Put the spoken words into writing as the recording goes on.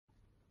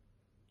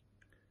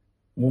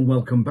Warm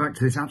welcome back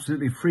to this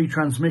absolutely free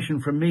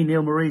transmission from me,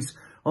 Neil Morrice,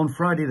 on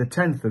Friday the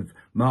 10th of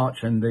March.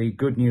 And the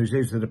good news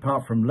is that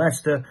apart from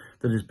Leicester,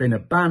 that has been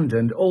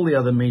abandoned, all the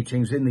other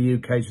meetings in the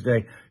UK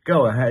today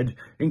go ahead,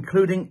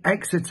 including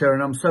Exeter.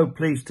 And I'm so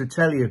pleased to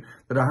tell you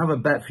that I have a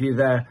bet for you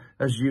there.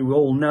 As you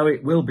all know,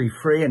 it will be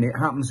free, and it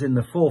happens in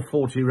the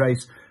 440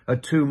 race, a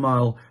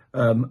 2-mile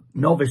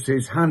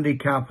novices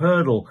handicap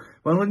hurdle.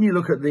 Well, when you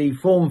look at the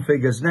form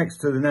figures next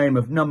to the name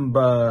of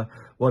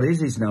what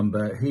is his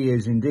number? He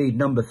is indeed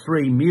number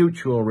 3,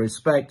 Mutual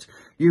Respect.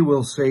 You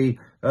will see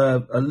a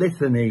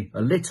litany,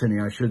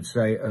 I should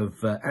say, of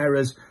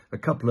errors, a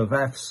couple of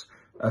Fs,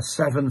 a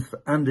 7th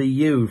and a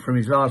U from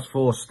his last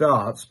 4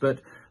 starts. But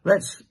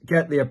let's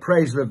get the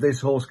appraisal of this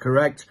horse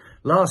correct.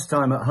 Last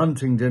time at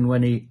Huntingdon,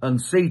 when he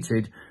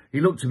unseated, he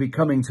looked to be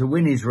coming to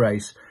win his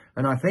race.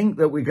 And I think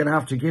that we're going to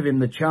have to give him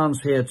the chance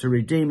here to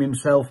redeem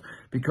himself,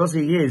 because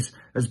he is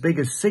as big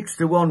as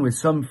 6-1 with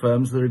some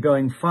firms that are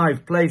going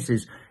 5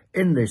 places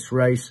in this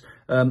race,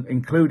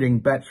 including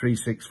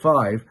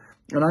Bet365.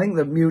 And I think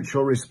that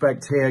Mutual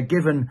Respect here,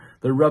 given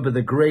the rub of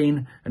the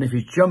green, and if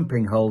his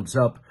jumping holds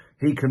up,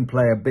 he can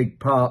play a big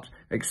part.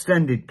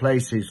 Extended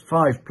places,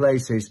 5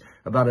 places,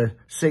 about a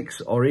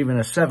 6 or even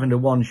a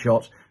 7-1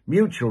 shot.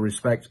 Mutual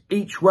Respect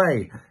each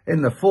way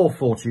in the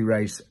 440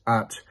 race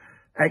at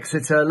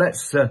Exeter.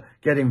 Let's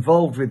get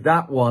involved with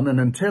that one. And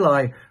until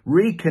I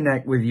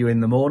reconnect with you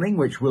in the morning,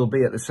 which will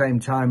be at the same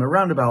time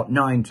around about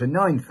 9 to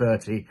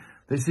 9:30,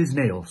 this is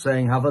Neil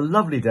saying have a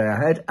lovely day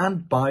ahead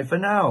and bye for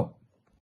now.